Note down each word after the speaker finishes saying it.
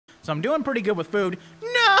So I'm doing pretty good with food.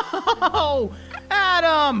 No!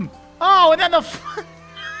 Adam! Oh, and then the...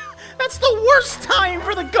 That's the worst time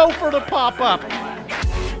for the gopher to pop up.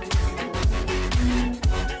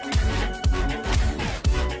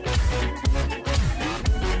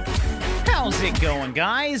 How's it going,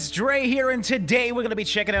 guys? Drae here, and today we're going to be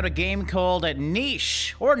checking out a game called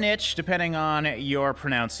Niche, or Niche, depending on your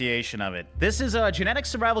pronunciation of it. This is a genetic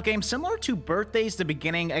survival game similar to Birthdays the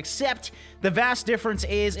Beginning, except the vast difference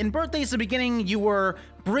is, in Birthdays the Beginning, you were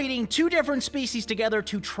breeding two different species together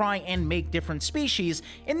to try and make different species.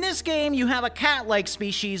 In this game, you have a cat-like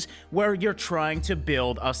species where you're trying to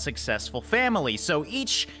build a successful family. So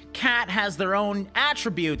each cat has their own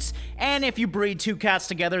attributes, and if you breed two cats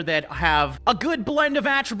together that have a good blend of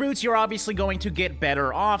attributes, you're obviously going to get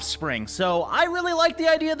better offspring. So I really like the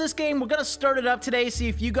idea of this game. We're gonna start it up today, see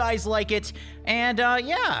if you guys like it, and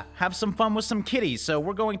yeah, have some fun with some kitties. So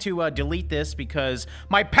we're going to delete this because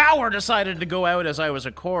my power decided to go out as I was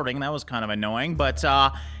recording. That was kind of annoying, but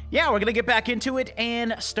yeah, we're gonna get back into it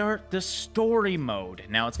and start the story mode.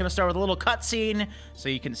 Now it's gonna start with a little cutscene so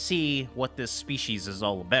you can see what this species is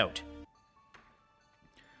all about.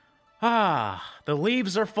 The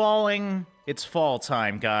leaves are falling. It's fall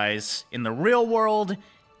time, guys, in the real world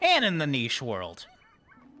and in the niche world.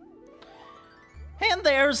 And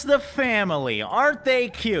there's the family. Aren't they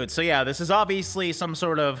cute? So yeah, this is obviously some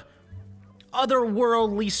sort of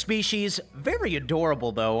otherworldly species. Very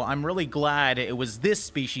adorable, though. I'm really glad it was this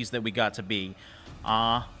species that we got to be.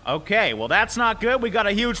 Okay, well, that's not good. We got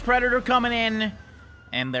a huge predator coming in,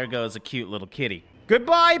 and there goes a cute little kitty.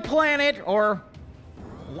 Goodbye, planet, or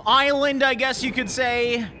island, I guess you could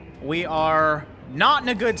say. We are not in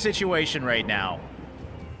a good situation right now.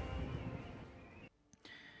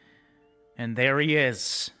 And there he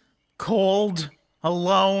is. Cold,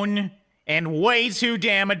 alone, and way too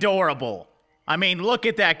damn adorable. I mean, look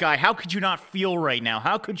at that guy. How could you not feel right now?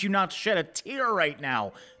 How could you not shed a tear right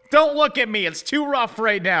now? Don't look at me. It's too rough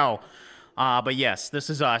right now. But yes, this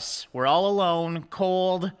is us. We're all alone,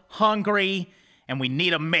 cold, hungry, and we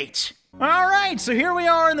need a mate. All right, so here we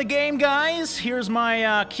are in the game, guys. Here's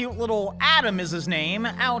my cute little Adam is his name.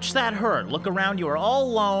 Ouch, that hurt. Look around, you are all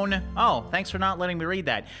alone. Oh, thanks for not letting me read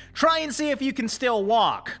that. Try and see if you can still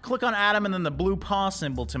walk. Click on Adam and then the blue paw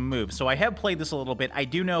symbol to move. So I have played this a little bit. I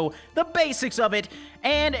do know the basics of it,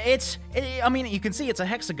 and I mean, you can see it's a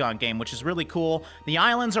hexagon game, which is really cool. The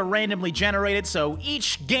islands are randomly generated, so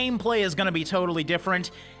each gameplay is going to be totally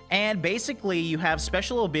different. And basically, you have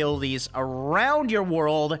special abilities around your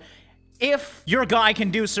world if your guy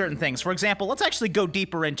can do certain things. For example, let's actually go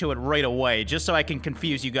deeper into it right away, just so I can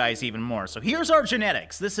confuse you guys even more. So here's our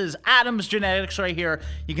genetics. This is Adam's genetics right here.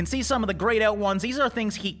 You can see some of the grayed out ones. These are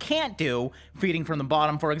things he can't do. Feeding from the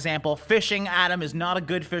bottom, for example. Fishing, Adam is not a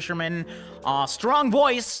good fisherman. Strong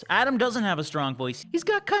voice. Adam doesn't have a strong voice. He's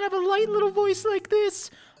got kind of a light little voice like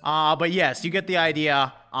this. But yes, you get the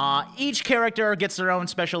idea. Each character gets their own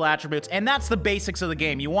special attributes, and that's the basics of the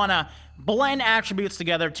game. You want to blend attributes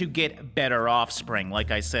together to get better offspring,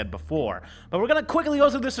 like I said before. But we're going to quickly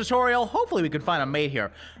go through this tutorial. Hopefully we can find a mate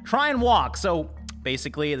here. Try and walk. So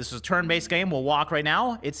basically, this is a turn-based game. We'll walk right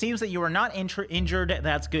now. It seems that you are not injured.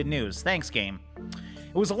 That's good news. Thanks, game.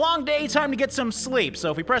 It was a long day, time to get some sleep.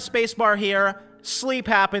 So if we press spacebar here, sleep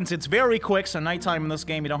happens. It's very quick, so nighttime in this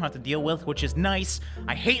game you don't have to deal with, which is nice.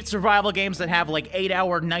 I hate survival games that have like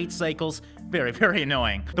 8-hour night cycles. Very, very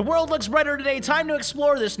annoying. The world looks brighter today. Time to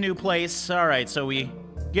explore this new place. All right, so we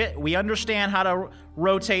understand how to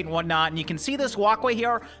rotate and whatnot, and you can see this walkway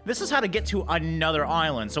here. This is how to get to another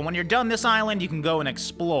island. So when you're done this island, you can go and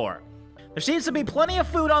explore. There seems to be plenty of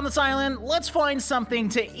food on this island. Let's find something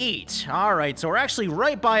to eat. All right, so we're actually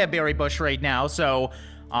right by a berry bush right now, so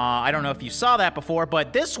I don't know if you saw that before,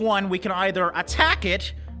 but this one, we can either attack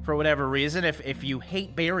it for whatever reason. If you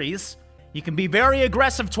hate berries, you can be very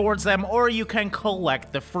aggressive towards them, or you can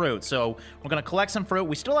collect the fruit. So we're going to collect some fruit.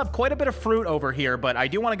 We still have quite a bit of fruit over here, but I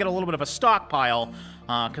do want to get a little bit of a stockpile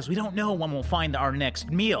because we don't know when we'll find our next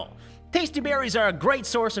meal. Tasty berries are a great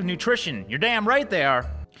source of nutrition. You're damn right they are.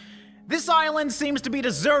 This island seems to be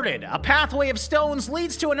deserted. A pathway of stones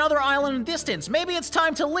leads to another island in distance. Maybe it's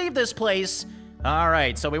time to leave this place.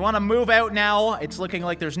 Alright, so we want to move out now. It's looking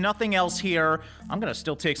like there's nothing else here. I'm gonna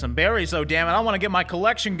still take some berries, though, damn it. I want to get my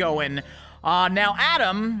collection going. Now,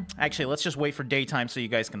 Adam... Actually, let's just wait for daytime so you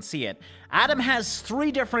guys can see it. Adam has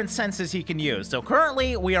 3 different senses he can use. So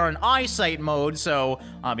currently, we are in eyesight mode, so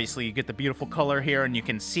obviously you get the beautiful color here and you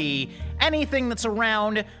can see anything that's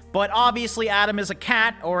around. But obviously, Adam is a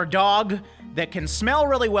cat or a dog that can smell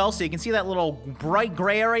really well, so you can see that little bright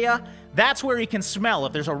gray area. That's where you can smell.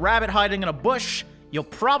 If there's a rabbit hiding in a bush, you'll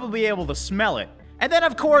probably be able to smell it. And then,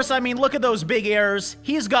 of course, I mean, look at those big ears.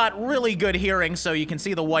 He's got really good hearing, so you can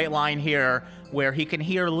see the white line here where he can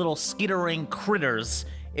hear little skittering critters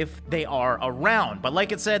if they are around. But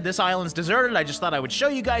like it said, this island's deserted. I just thought I would show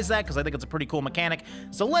you guys that because I think it's a pretty cool mechanic.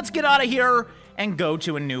 So let's get out of here and go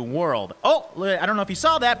to a new world. Oh, I don't know if you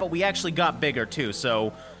saw that, but we actually got bigger too.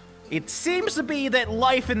 So it seems to be that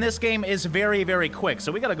life in this game is very, very quick.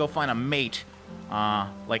 So we gotta go find a mate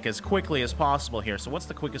like as quickly as possible here. So what's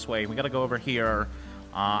the quickest way? We gotta go over here.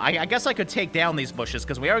 I guess I could take down these bushes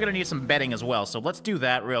because we are gonna need some bedding as well. So let's do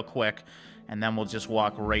that real quick, and then we'll just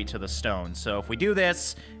walk right to the stone. So if we do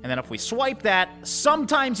this, and then if we swipe that,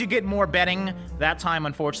 sometimes you get more bedding. That time,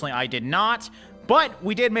 unfortunately, I did not, but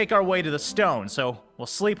we did make our way to the stone. So we'll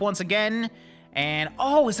sleep once again. And,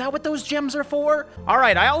 oh, is that what those gems are for? All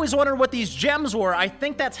right, I always wondered what these gems were. I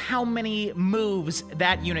think that's how many moves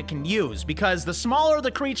that unit can use, because the smaller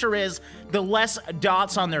the creature is, the less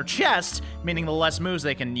dots on their chest, meaning the less moves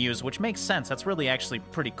they can use, which makes sense. That's really actually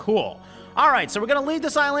pretty cool. All right, so we're gonna leave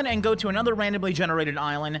this island and go to another randomly generated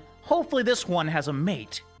island. Hopefully this one has a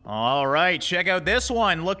mate. All right, check out this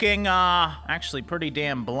one. Looking, actually pretty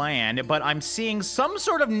damn bland, but I'm seeing some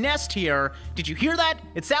sort of nest here. Did you hear that?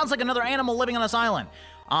 It sounds like another animal living on this island.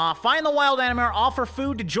 Find the wild animal, offer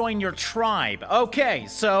food to join your tribe. Okay,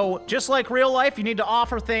 so just like real life, you need to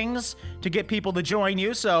offer things to get people to join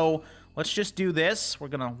you, so let's just do this. We're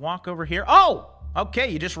gonna walk over here. Oh, okay,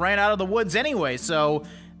 you just ran out of the woods anyway, so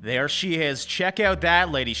there she is. Check out that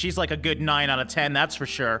lady. She's like a good 9 out of 10, that's for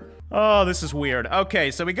sure. Oh, this is weird.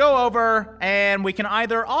 Okay, so we go over, and we can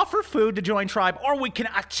either offer food to join tribe, or we can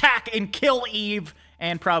attack and kill Eve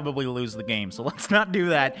and probably lose the game. So let's not do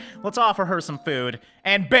that. Let's offer her some food,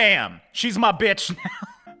 and bam! She's my bitch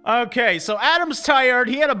now. Okay, so Adam's tired.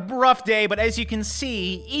 He had a rough day, but as you can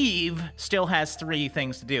see, Eve still has 3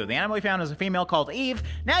 things to do. The animal we found is a female called Eve.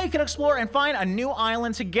 Now you can explore and find a new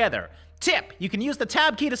island together. Tip, you can use the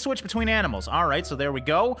tab key to switch between animals. All right, so there we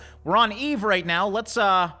go. We're on Eve right now. Let's,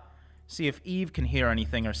 see if Eve can hear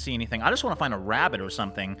anything or see anything. I just want to find a rabbit or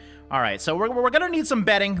something. All right, so we're going to need some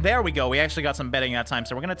bedding. There we go. We actually got some bedding that time,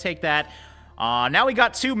 so we're going to take that. Now we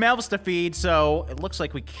got 2 mouths to feed, so it looks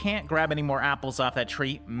like we can't grab any more apples off that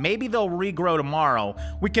tree. Maybe they'll regrow tomorrow.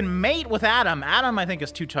 We can mate with Adam. Adam, I think,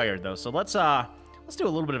 is too tired, though, so let's do a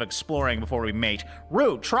little bit of exploring before we mate.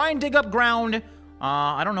 Root, try and dig up ground.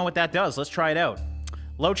 I don't know what that does. Let's try it out.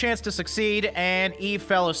 Low chance to succeed, and Eve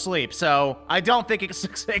fell asleep, so I don't think it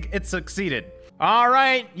succeeded. All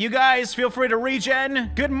right, you guys, feel free to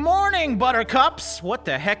regen. Good morning, buttercups. What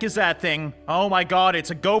the heck is that thing? Oh my god,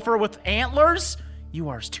 it's a gopher with antlers? You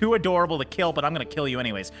are too adorable to kill, but I'm gonna kill you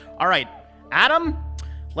anyways. All right, Adam,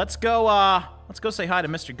 let's go say hi to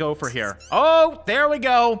Mr. Gopher here. Oh, there we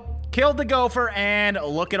go. Killed the gopher, and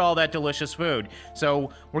look at all that delicious food. So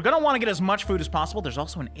we're gonna want to get as much food as possible. There's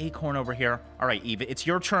also an acorn over here. All right, Eve, it's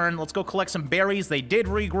your turn. Let's go collect some berries. They did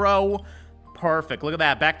regrow. Perfect. Look at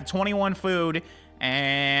that. Back to 21 food,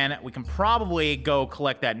 and we can probably go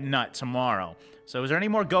collect that nut tomorrow. So is there any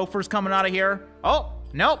more gophers coming out of here? Oh,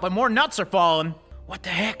 no, but more nuts are falling. What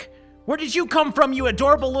the heck? Where did you come from, you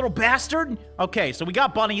adorable little bastard? Okay, so we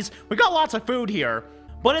got bunnies. We got lots of food here.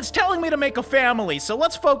 But it's telling me to make a family, so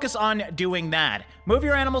let's focus on doing that. Move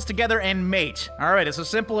your animals together and mate. All right, it's as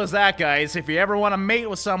simple as that, guys. If you ever want to mate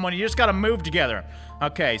with someone, you just gotta move together.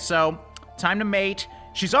 Okay, so time to mate.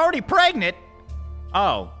 She's already pregnant.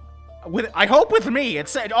 Oh, I hope with me.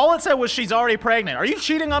 All it said was she's already pregnant. Are you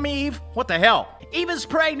cheating on me, Eve? What the hell? Eve is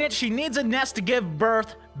pregnant. She needs a nest to give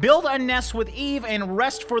birth. Build a nest with Eve and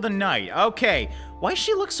rest for the night. Okay, why does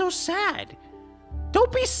she look so sad?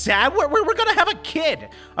 Don't be sad, we're gonna have a kid.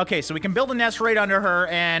 Okay, so we can build a nest right under her,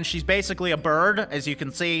 and she's basically a bird, as you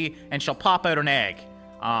can see, and she'll pop out an egg.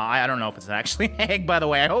 I don't know if it's actually an egg, by the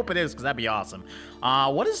way. I hope it is, because that'd be awesome.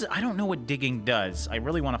 What is it? I don't know what digging does. I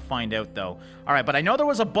really want to find out, though. All right, but I know there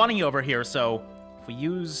was a bunny over here, so if we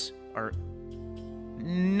use our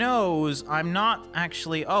nose, I'm not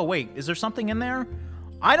actually... Oh, wait, is there something in there?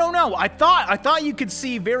 I don't know. I thought you could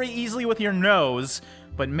see very easily with your nose,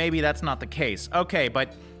 but maybe that's not the case. Okay,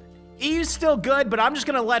 but Eve's still good, but I'm just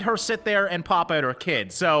gonna let her sit there and pop out her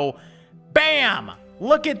kid. So, bam!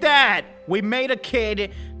 Look at that! We made a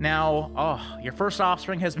kid. Now, oh, your first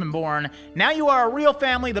offspring has been born. Now you are a real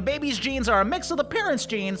family. The baby's genes are a mix of the parents'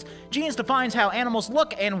 genes. Genes defines how animals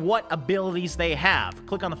look and what abilities they have.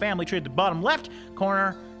 Click on the family tree at the bottom left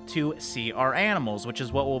corner to see our animals, which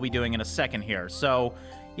is what we'll be doing in a second here. So,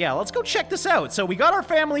 yeah, let's go check this out. So we got our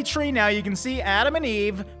family tree now. You can see Adam and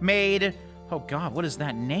Eve made... Oh, God, what is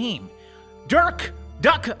that name? Duck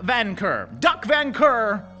Van Keur. Duck Van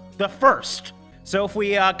Keur the first. So if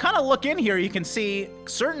we kind of look in here, you can see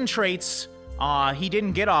certain traits he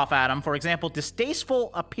didn't get off, Adam. For example,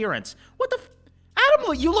 distasteful appearance. What the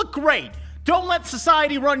Adam, you look great. Don't let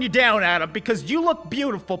society run you down, Adam, because you look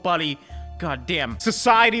beautiful, buddy. God damn.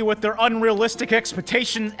 Society with their unrealistic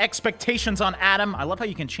expectations on Adam. I love how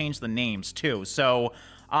you can change the names, too. So,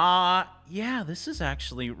 yeah, this is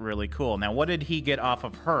actually really cool. Now, what did he get off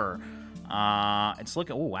of her? It's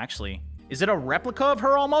looking... Oh, actually... Is it a replica of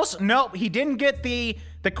her almost? Nope, he didn't get the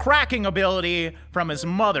cracking ability from his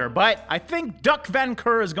mother, but I think Duck Van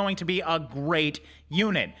Keur is going to be a great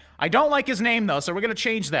unit. I don't like his name, though, so we're going to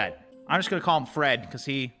change that. I'm just going to call him Fred, because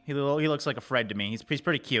he looks like a Fred to me. He's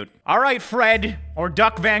pretty cute. All right, Fred, or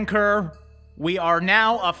Duck Van Keur, we are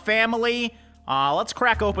now a family. Let's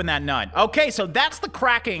crack open that nut. Okay, so that's the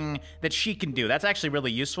cracking that she can do. That's actually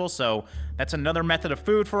really useful, so that's another method of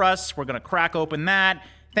food for us. We're going to crack open that.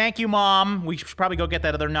 Thank you, Mom. We should probably go get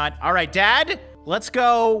that other nut. All right, Dad, let's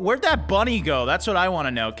go. Where'd that bunny go? That's what I want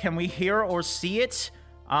to know. Can we hear or see it?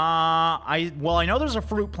 Well, I know there's a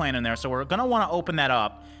fruit plant in there, so we're going to want to open that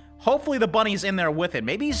up. Hopefully the bunny's in there with it.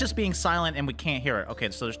 Maybe he's just being silent and we can't hear it. Okay,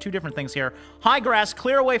 so there's two different things here. High grass,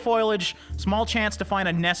 clear away foliage, small chance to find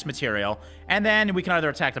a nest material, and then we can either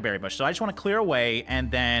attack the berry bush. So I just want to clear away and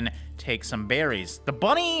then take some berries. The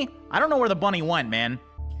bunny, I don't know where the bunny went, man.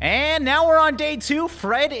 And now we're on day 2.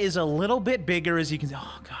 Fred is a little bit bigger, as you can see.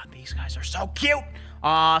 Oh, God, these guys are so cute.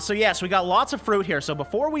 So yes, we got lots of fruit here. So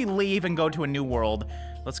before we leave and go to a new world,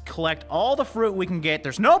 let's collect all the fruit we can get.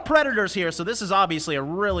 There's no predators here, so this is obviously a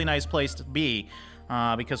really nice place to be,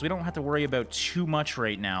 because we don't have to worry about too much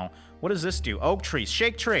right now. What does this do? Oak trees,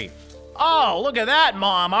 shake tree. Oh, look at that,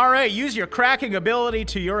 Mom. All right, use your cracking ability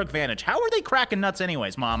to your advantage. How are they cracking nuts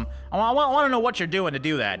anyways, Mom? I want to know what you're doing to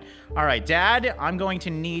do that. All right, Dad, I'm going to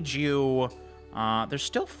need you... there's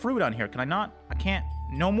still fruit on here. Can I not? I can't...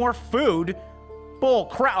 No more food? Bull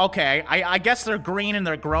crap. Okay, I guess they're green and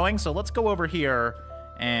they're growing, so let's go over here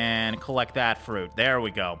and collect that fruit. There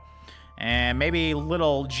we go. And maybe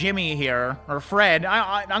little Jimmy here, or Fred.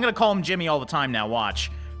 I'm going to call him Jimmy all the time now,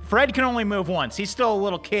 watch. Fred can only move once. He's still a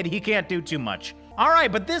little kid. He can't do too much. All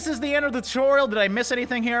right, but this is the end of the tutorial. Did I miss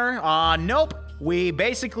anything here? Nope. We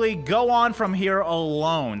basically go on from here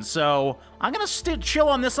alone. So I'm going to chill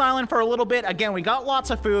on this island for a little bit. Again, we got lots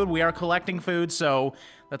of food. We are collecting food, so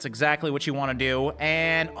that's exactly what you want to do.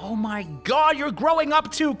 And, oh my God, you're growing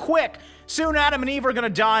up too quick. Soon Adam and Eve are going to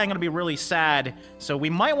die. I'm going to be really sad. So we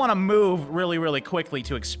might want to move really, really quickly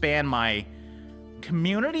to expand my...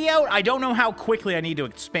 community out? I don't know how quickly I need to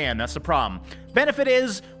expand. That's the problem. Benefit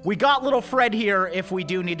is, we got little Fred here if we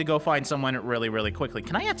do need to go find someone really, really quickly.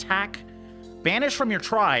 Can I attack? Banish from your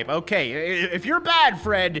tribe. Okay, if you're bad,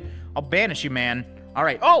 Fred, I'll banish you, man. All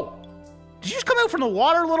right. Oh! Did you just come out from the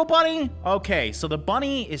water, little bunny? Okay, so the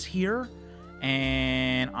bunny is here,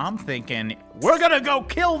 and I'm thinking, we're gonna go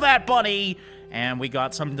kill that bunny! And we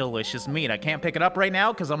got some delicious meat. I can't pick it up right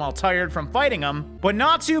now because I'm all tired from fighting him, but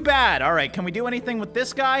not too bad. All right, can we do anything with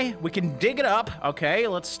this guy? We can dig it up. Okay,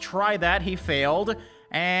 let's try that. He failed.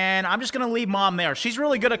 And I'm just going to leave Mom there. She's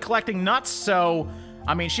really good at collecting nuts, so,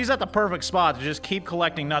 I mean, she's at the perfect spot to just keep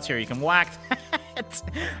collecting nuts here. You can whack that.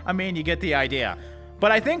 I mean, you get the idea.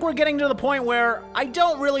 But I think we're getting to the point where I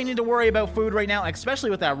don't really need to worry about food right now,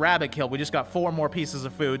 especially with that rabbit kill. We just got 4 more pieces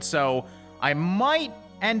of food, so I might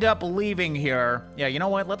end up leaving here. Yeah, you know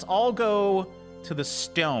what? Let's all go to the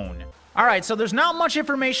stone. All right, so there's not much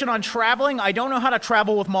information on traveling. I don't know how to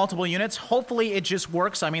travel with multiple units. Hopefully it just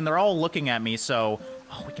works. I mean, they're all looking at me, so...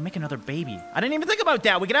 Oh, we can make another baby. I didn't even think about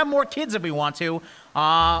that. We can have more kids if we want to,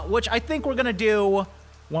 which I think we're gonna do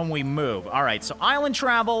when we move. All right, so island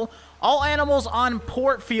travel. All animals on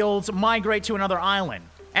port fields migrate to another island.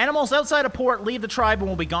 Animals outside a port leave the tribe and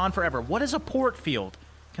will be gone forever. What is a port field?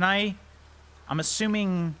 Can I... I'm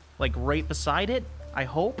assuming, like, right beside it? I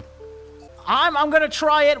hope. I'm gonna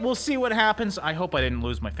try it. We'll see what happens. I hope I didn't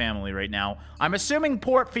lose my family right now. I'm assuming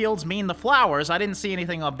port fields mean the flowers. I didn't see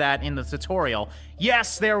anything of that in the tutorial.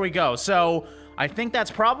 Yes, there we go. So, I think that's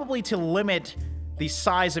probably to limit the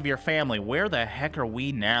size of your family. Where the heck are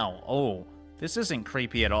we now? Oh, this isn't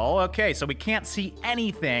creepy at all. Okay, so we can't see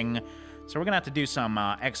anything. So we're gonna have to do some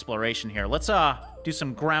exploration here. Let's do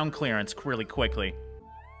some ground clearance really quickly.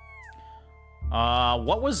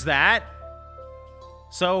 What was that?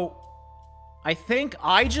 So, I think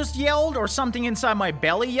I just yelled, or something inside my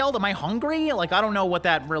belly yelled. Am I hungry? Like, I don't know what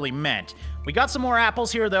that really meant. We got some more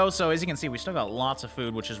apples here, though, so as you can see, we still got lots of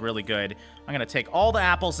food, which is really good. I'm gonna take all the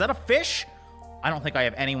apples. Is that a fish? I don't think I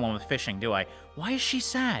have anyone with fishing, do I? Why is she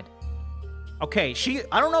sad? Okay,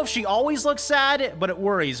 I don't know if she always looks sad, but it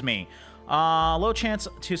worries me. Low chance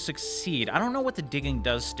to succeed. I don't know what the digging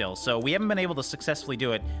does still, so we haven't been able to successfully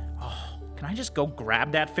do it. Oh, Can I just go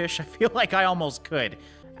grab that fish? I feel like I almost could.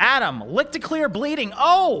 Adam, lick to clear bleeding.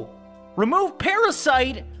 Oh! Remove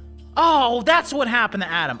parasite. Oh, that's what happened to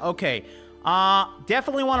Adam. Okay.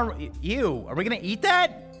 Definitely want to... Ew. Are we going to eat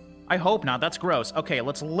that? I hope not. That's gross. Okay,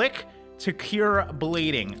 let's lick to cure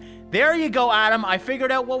bleeding. There you go, Adam. I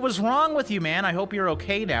figured out what was wrong with you, man. I hope you're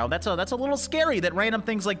okay now. That's a little scary that random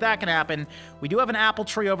things like that can happen. We do have an apple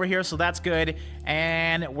tree over here, so that's good.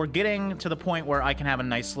 And we're getting to the point where I can have a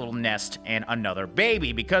nice little nest and another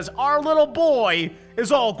baby because our little boy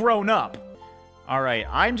is all grown up. All right,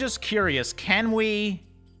 I'm just curious. Can we...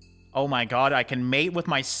 Oh my god, I can mate with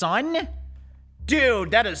my son?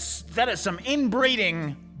 Dude, that is some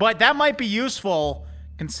inbreeding, but that might be useful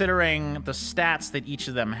considering the stats that each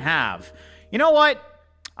of them have. You know what?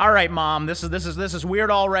 All right, Mom, this is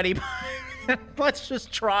weird already. Let's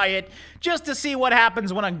just try it just to see what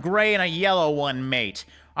happens when a gray and a yellow one mate.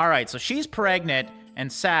 All right, so she's pregnant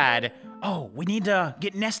and sad. Oh, we need to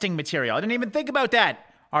get nesting material. I didn't even think about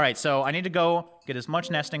that. All right, so I need to go get as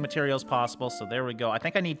much nesting material as possible. So there we go. I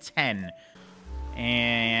think I need 10.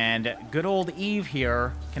 And good old Eve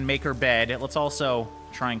here can make her bed. Let's also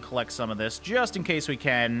try and collect some of this just in case we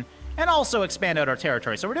can. And also expand out our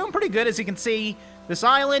territory. So we're doing pretty good. As you can see, this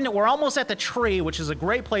island, we're almost at the tree, which is a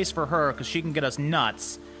great place for her because she can get us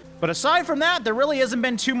nuts. But aside from that, there really hasn't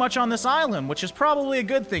been too much on this island, which is probably a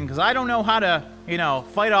good thing because I don't know how to, you know,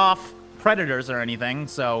 fight off predators or anything.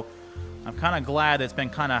 So I'm kind of glad it's been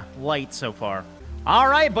kind of light so far. All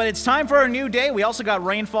right, but it's time for a new day. We also got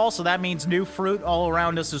rainfall, so that means new fruit all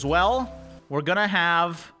around us as well. We're gonna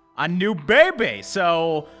have a new baby.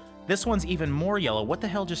 So this one's even more yellow. What the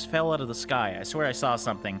hell just fell out of the sky? I swear I saw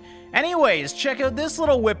something. Anyways, check out this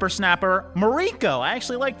little whippersnapper, Mariko. I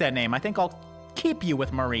actually like that name. I think I'll keep you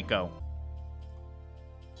with Mariko.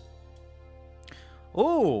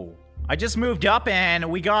 Ooh, I just moved up and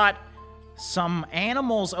we got some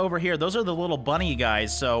animals over here. Those are the little bunny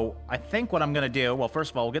guys. So I think what I'm gonna do, well,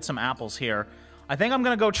 first of all, we'll get some apples here. I think I'm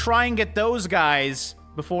gonna go try and get those guys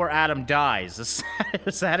before Adam dies, as sad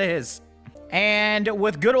as that is. And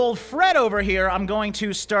with good old Fred over here, I'm going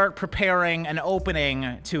to start preparing an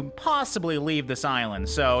opening to possibly leave this island.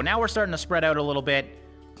 So now we're starting to spread out a little bit.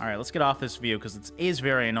 All right, let's get off this view because it is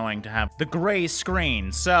very annoying to have the gray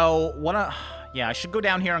screen. So yeah, I should go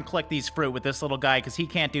down here and collect these fruit with this little guy because he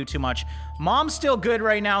can't do too much. Mom's still good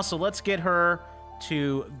right now, so let's get her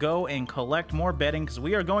to go and collect more bedding because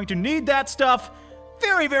we are going to need that stuff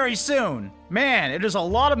very, very soon. Man, it is a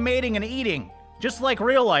lot of mating and eating, just like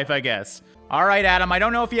real life, I guess. All right, Adam, I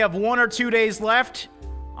don't know if you have 1 or 2 days left.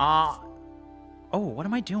 Oh, what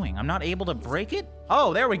am I doing? I'm not able to break it?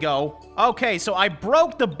 Oh, there we go. Okay, so I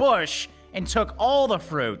broke the bush and took all the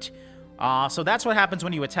fruit. So that's what happens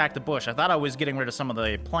when you attack the bush. I thought I was getting rid of some of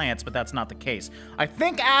the plants, but that's not the case. I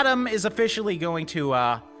think Adam is officially going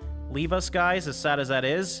to leave us, guys, as sad as that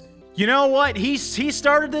is. You know what? He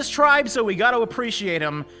started this tribe, so we got to appreciate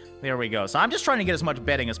him. There we go. So I'm just trying to get as much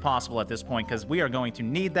bedding as possible at this point because we are going to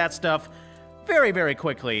need that stuff very, very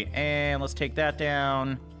quickly. And let's take that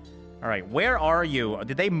down. All right, where are you?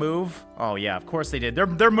 Did they move? Oh, yeah, of course they did.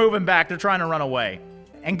 They're moving back. They're trying to run away.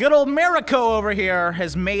 And good old Mariko over here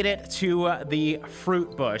has made it to the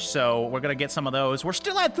fruit bush, so we're gonna get some of those. We're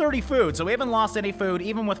still at 30 food, so we haven't lost any food,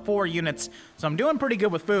 even with 4 units, so I'm doing pretty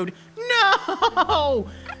good with food. No!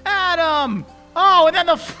 Adam! Oh, and then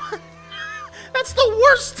that's the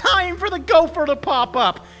worst time for the gopher to pop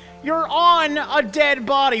up. You're on a dead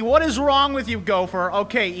body. What is wrong with you, gopher?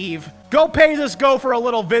 Okay, Eve, go pay this gopher a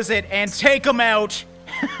little visit and take him out.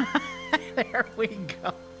 There we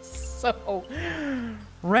go. So...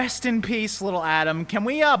 rest in peace, little Adam. Can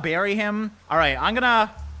we bury him? All right, I'm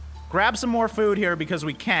gonna grab some more food here because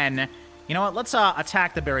we can. You know what? Let's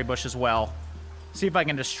attack the berry bush as well. See if I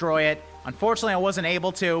can destroy it. Unfortunately, I wasn't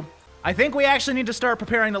able to. I think we actually need to start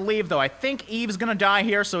preparing to leave, though. I think Eve's gonna die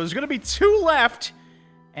here, so there's gonna be 2 left.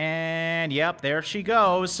 And, yep, there she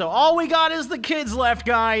goes. So all we got is the kids left,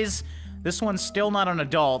 guys. This one's still not an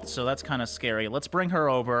adult, so that's kind of scary. Let's bring her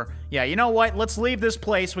over. Yeah, you know what? Let's leave this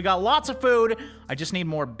place. We got lots of food. I just need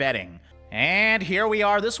more bedding. And here we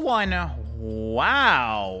are. This one.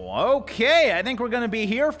 Wow. Okay, I think we're going to be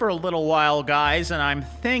here for a little while, guys. And I'm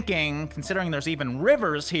thinking, considering there's even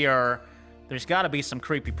rivers here, there's got to be some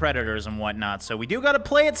creepy predators and whatnot. So we do got to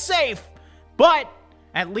play it safe. But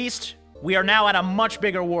at least... we are now at a much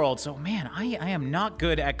bigger world, so man, I am not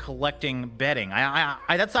good at collecting bedding.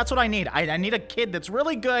 That's what I need. I need a kid that's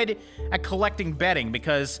really good at collecting bedding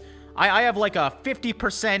because I have like a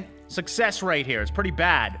 50% success rate here. It's pretty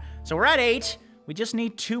bad. So we're at 8. We just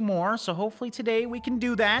need 2 more, so hopefully today we can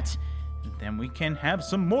do that. And then we can have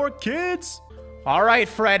some more kids. All right,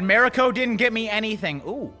 Fred. Mariko didn't get me anything.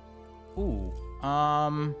 Ooh. Ooh.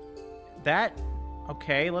 That...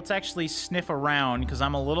 Okay, let's actually sniff around, because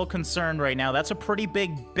I'm a little concerned right now. That's a pretty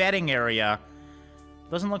big bedding area.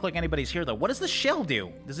 Doesn't look like anybody's here, though. What does the shell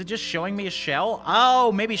do? Is it just showing me a shell?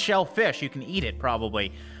 Oh, maybe shellfish. You can eat it,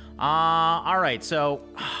 probably. Alright, so...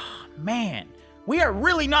 man, we are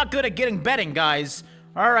really not good at getting bedding, guys.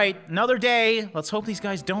 Alright, another day. Let's hope these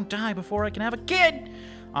guys don't die before I can have a kid.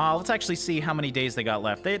 Let's actually see how many days they got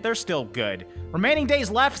left. They're still good. Remaining days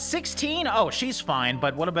left, 16? Oh, she's fine,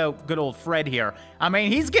 but what about good old Fred here? I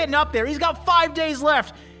mean, he's getting up there. He's got 5 days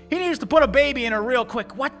left. He needs to put a baby in her real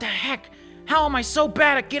quick. What the heck? How am I so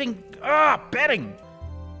bad at getting... bedding?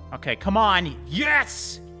 Okay, come on.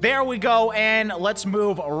 Yes! There we go, and let's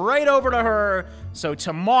move right over to her. So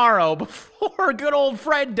tomorrow, before good old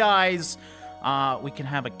Fred dies, we can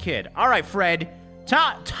have a kid. All right, Fred.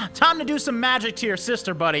 Time to do some magic to your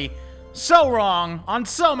sister, buddy. So wrong on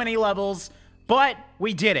so many levels, but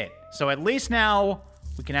we did it. So at least now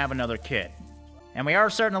we can have another kid. And we are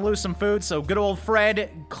starting to lose some food, so good old Fred,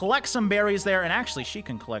 collect some berries there, and actually she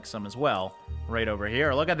can collect some as well. Right over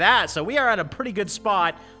here. Look at that. So we are at a pretty good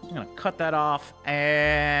spot. I'm going to cut that off,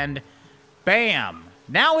 and bam.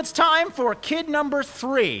 Now it's time for kid number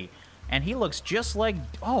 3. And he looks just like...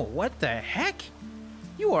 oh, what the heck?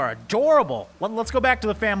 You are adorable. Let's go back to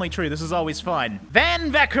the family tree. This is always fun.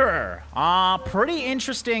 Van Vecker. Pretty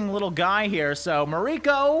interesting little guy here. So,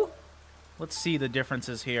 Mariko. Let's see the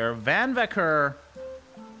differences here. Van Vecker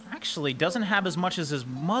actually doesn't have as much as his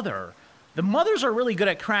mother. The mothers are really good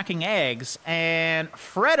at cracking eggs. And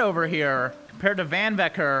Fred over here, compared to Van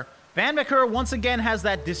Vecker once again has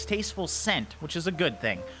that distasteful scent, which is a good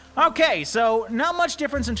thing. Okay, so not much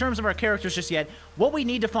difference in terms of our characters just yet. What we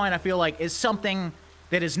need to find, I feel like, is something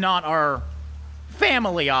that is not our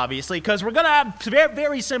family, obviously, because we're going to have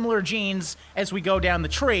very similar genes as we go down the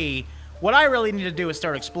tree. What I really need to do is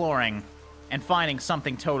start exploring and finding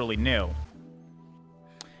something totally new.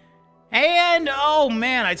 And, oh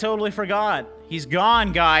man, I totally forgot. He's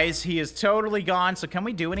gone, guys. He is totally gone, so can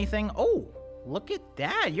we do anything? Oh, look at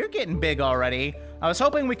that. You're getting big already. I was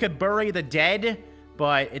hoping we could bury the dead,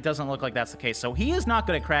 but it doesn't look like that's the case. So he is not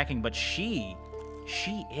good at cracking, but she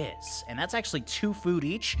is. And that's actually 2 food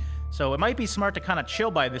each. So it might be smart to kind of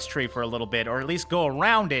chill by this tree for a little bit, or at least go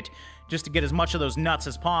around it just to get as much of those nuts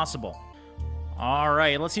as possible. All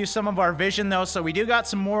right, let's use some of our vision, though. So we do got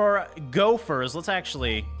some more gophers. Let's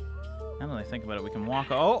actually... now that I think about it, we can walk...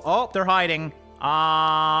 oh, they're hiding.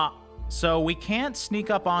 So we can't sneak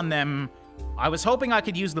up on them. I was hoping I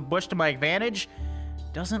could use the bush to my advantage.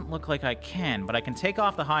 Doesn't look like I can, but I can take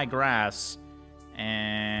off the high grass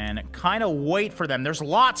and kind of wait for them. There's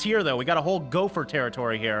lots here, though. We got a whole gopher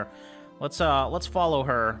territory here. Let's follow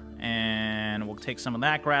her, and we'll take some of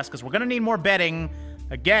that grass, because we're going to need more bedding.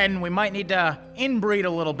 Again, we might need to inbreed a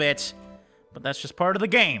little bit, but that's just part of the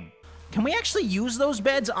game. Can we actually use those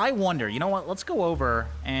beds? I wonder. You know what? Let's go over,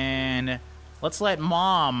 and let's let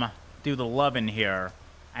Mom do the loving here.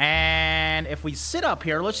 And if we sit up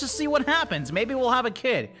here, let's just see what happens. Maybe we'll have a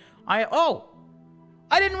kid. Oh!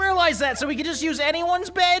 I didn't realize that, so we can just use anyone's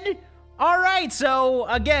bed? Alright, so,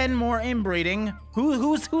 again, more inbreeding.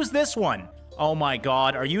 Who's this one? Oh my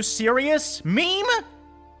god, are you serious? Meme?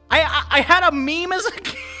 I had a meme as a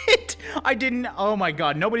kid? I didn't, oh my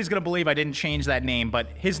god, nobody's gonna believe I didn't change that name, but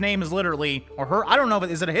his name is literally, or her, I don't know,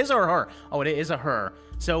 is it a his or a her? Oh, it is a her.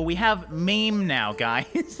 So we have meme now,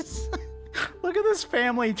 guys. Look at this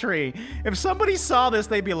family tree. If somebody saw this,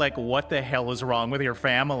 they'd be like, what the hell is wrong with your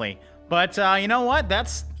family? But, you know what?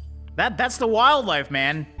 That's the wildlife,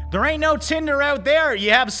 man. There ain't no Tinder out there.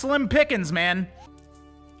 You have slim pickings, man.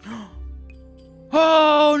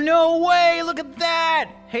 Oh, no way! Look at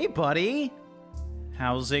that! Hey, buddy.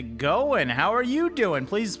 How's it going? How are you doing?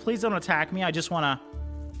 Please don't attack me. I just want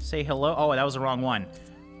to say hello. Oh, that was the wrong one.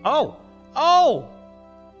 Oh! Oh!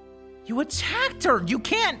 You attacked her! You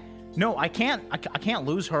can't... No, I can't. I can't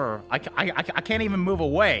lose her. I can't even move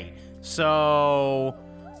away. So...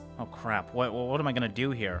 oh, crap. What am I going to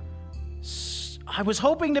do here? I was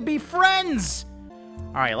hoping to be friends!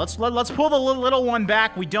 Alright, let's pull the little one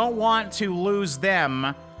back. We don't want to lose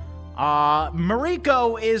them.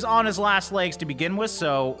 Mariko is on his last legs to begin with,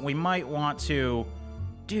 so we might want to...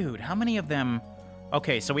 Dude, how many of them...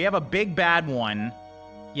 Okay, so we have a big bad one.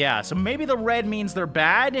 Yeah, so maybe the red means they're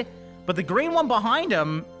bad, but the green one behind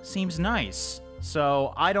him seems nice.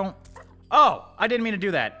 So I don't... Oh, I didn't mean to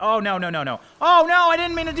do that. Oh, no. Oh, no, I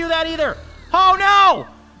didn't mean to do that either. Oh, no!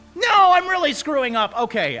 No, I'm really screwing up.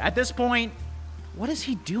 Okay, at this point... What is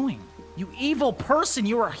he doing? You evil person.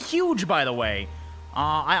 You are huge, by the way.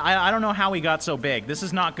 I don't know how he got so big. This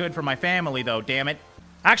is not good for my family, though, damn it.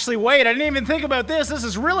 Actually, wait, I didn't even think about this. This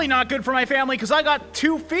is really not good for my family because I got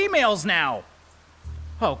 2 females now.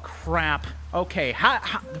 Oh, crap. Okay,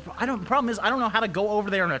 the problem is I don't know how to go over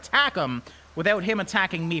there and attack him without him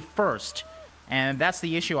attacking me first. And that's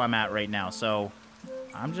the issue I'm at right now, so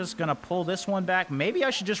I'm just gonna pull this one back. Maybe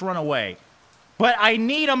I should just run away. But I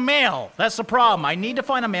need a male. That's the problem. I need to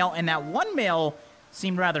find a male, and that one male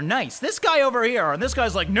seemed rather nice. This guy over here, and this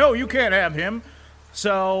guy's like, no, you can't have him.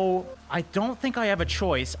 So I don't think I have a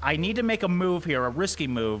choice. I need to make a move here, a risky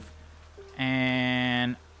move.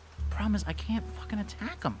 And the problem is I can't fucking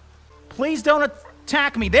attack him. Please don't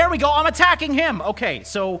attack me. There we go. I'm attacking him. Okay,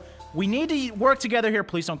 so we need to work together here.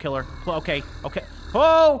 Please don't kill her. Okay, okay.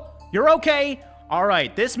 Oh, you're okay. All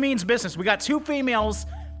right, this means business. We got 2 females.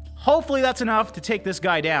 Hopefully that's enough to take this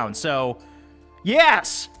guy down. So,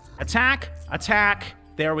 yes. Attack, attack.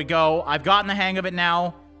 There we go. I've gotten the hang of it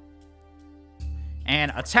now.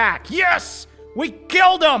 And attack. Yes! We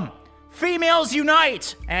killed him! Females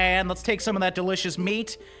unite! And let's take some of that delicious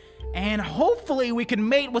meat. And hopefully we can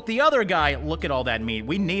mate with the other guy. Look at all that meat.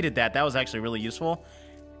 We needed that. That was actually really useful.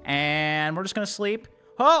 And we're just gonna sleep.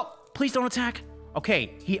 Oh! Please don't attack.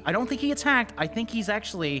 Okay, I don't think he attacked. I think he's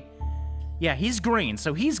actually... Yeah, he's green,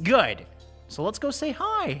 so he's good. So let's go say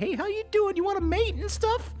hi. Hey, how you doing? You want to mate and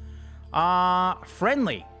stuff?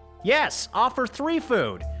 Friendly. Yes, offer 3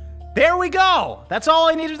 food. There we go. That's all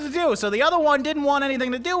I needed to do. So the other one didn't want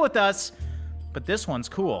anything to do with us, but this one's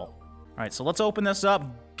cool. All right, so let's open this up.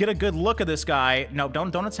 Get a good look at this guy. No,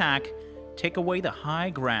 don't attack. Take away the high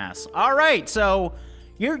grass. All right, so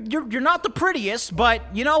you're not the prettiest, but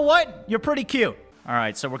you know what? You're pretty cute. All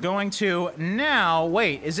right, so we're going to now...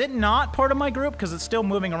 Wait, is it not part of my group? Because it's still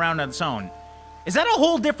moving around on its own. Is that a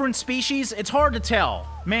whole different species? It's hard to tell.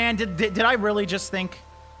 Man, did I really just think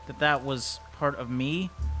that that was part of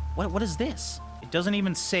me? What is this? It doesn't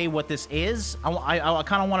even say what this is. I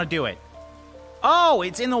kind of want to do it. Oh,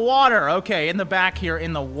 it's in the water. Okay, in the back here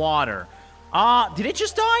in the water. Did it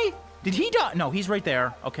just die? Did he die? No, he's right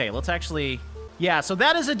there. Okay, let's actually... Yeah, so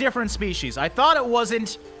that is a different species. I thought it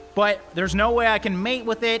wasn't... But there's no way I can mate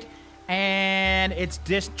with it, and it's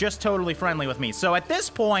just totally friendly with me. So at this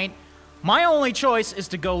point, my only choice is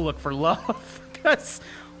to go look for love, because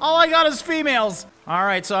all I got is females. All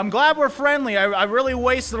right, so I'm glad we're friendly. I really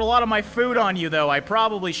wasted a lot of my food on you, though. I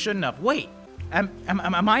probably shouldn't have. Wait, am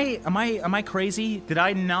I crazy? Did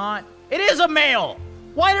I not? It is a male.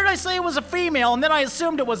 Why did I say it was a female, and then I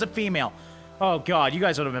assumed it was a female? Oh God, you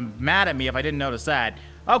guys would have been mad at me if I didn't notice that.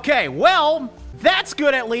 Okay, well, that's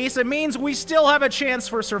good at least. It means we still have a chance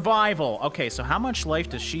for survival. Okay, so how much life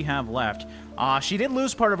does she have left? She did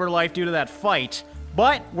lose part of her life due to that fight,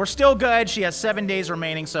 but we're still good. She has 7 days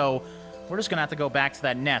remaining, so we're just gonna have to go back to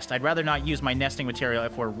that nest. I'd rather not use my nesting material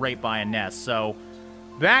if we're right by a nest. So,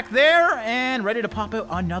 back there, and ready to pop out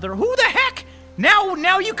another... Who the heck?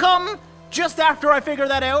 Now you come just after I figure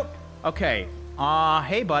that out? Okay,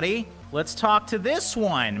 hey buddy. Let's talk to this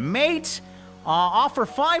one. Mate... offer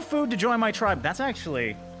 5 food to join my tribe. That's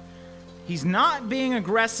actually... He's not being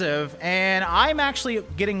aggressive, and I'm actually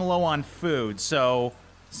getting low on food, so...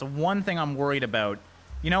 It's the one thing I'm worried about.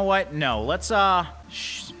 You know what? No, let's,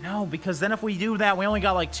 no, because then if we do that, we only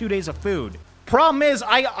got, like, 2 days of food. Problem is,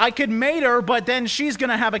 I could mate her, but then she's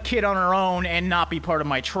gonna have a kid on her own and not be part of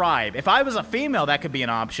my tribe. If I was a female, that could be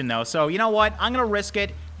an option, though. So, you know what? I'm gonna risk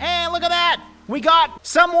it. And look at that! We got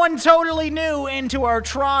someone totally new into our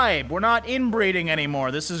tribe. We're not inbreeding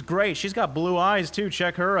anymore. This is great. She's got blue eyes, too.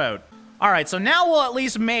 Check her out. All right, so now we'll at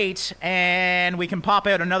least mate, and we can pop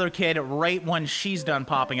out another kid right when she's done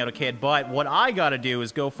popping out a kid. But what I gotta do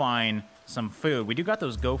is go find some food. We do got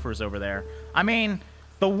those gophers over there. I mean,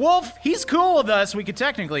 the wolf, he's cool with us. We could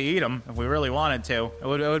technically eat him if we really wanted to. It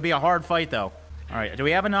would be a hard fight, though. All right, do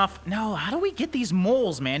we have enough? No, how do we get these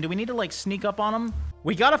moles, man? Do we need to, like, sneak up on them?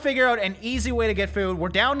 We gotta figure out an easy way to get food. We're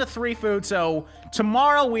down to 3 food, so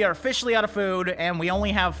tomorrow we are officially out of food, and we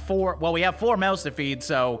only have 4... Well, we have 4 mouths to feed,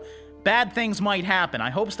 so bad things might happen. I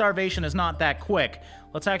hope starvation is not that quick.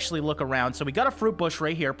 Let's actually look around. So we got a fruit bush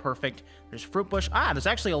right here. Perfect. There's fruit bush. There's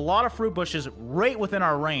actually a lot of fruit bushes right within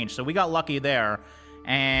our range, so we got lucky there.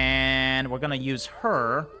 And we're gonna use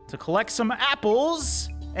her to collect some apples.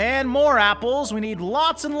 And more apples. We need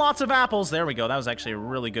lots and lots of apples. There we go. That was actually a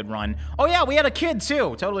really good run. Oh, yeah, we had a kid,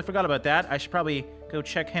 too. Totally forgot about that. I should probably go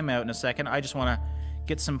check him out in a second. I just want to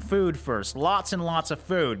get some food first. Lots and lots of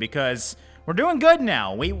food, because we're doing good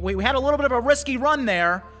now. We had a little bit of a risky run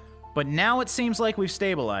there, but now it seems like we've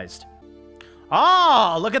stabilized.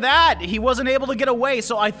 Oh, look at that. He wasn't able to get away,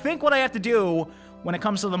 so I think what I have to do when it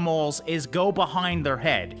comes to the moles is go behind their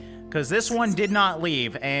head. because this one did not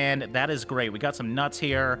leave, and that is great. We got some nuts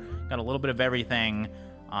here, got a little bit of everything.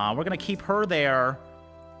 We're going to keep her there.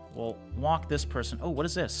 We'll walk this person. Oh, what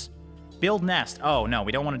is this? Build nest. Oh, no,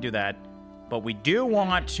 we don't want to do that. But we do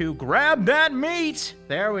want to grab that meat.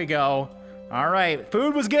 There we go. All right,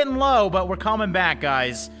 food was getting low, but we're coming back,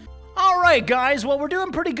 guys. All right, guys, well, we're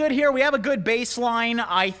doing pretty good here. We have a good baseline.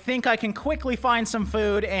 I think I can quickly find some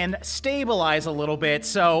food and stabilize a little bit.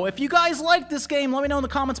 So if you guys like this game, let me know in the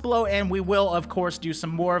comments below, and we will, of course, do some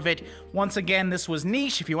more of it. Once again, this was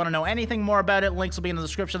Niche. If you want to know anything more about it, links will be in the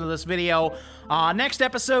description of this video. Next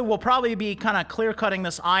episode, we'll probably be kind of clear-cutting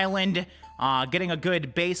this island, getting a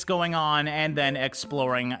good base going on, and then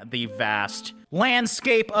exploring the vast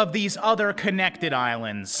landscape of these other connected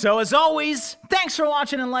islands. So as always, thanks for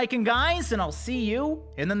watching and liking, guys, and I'll see you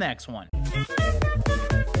in the next one.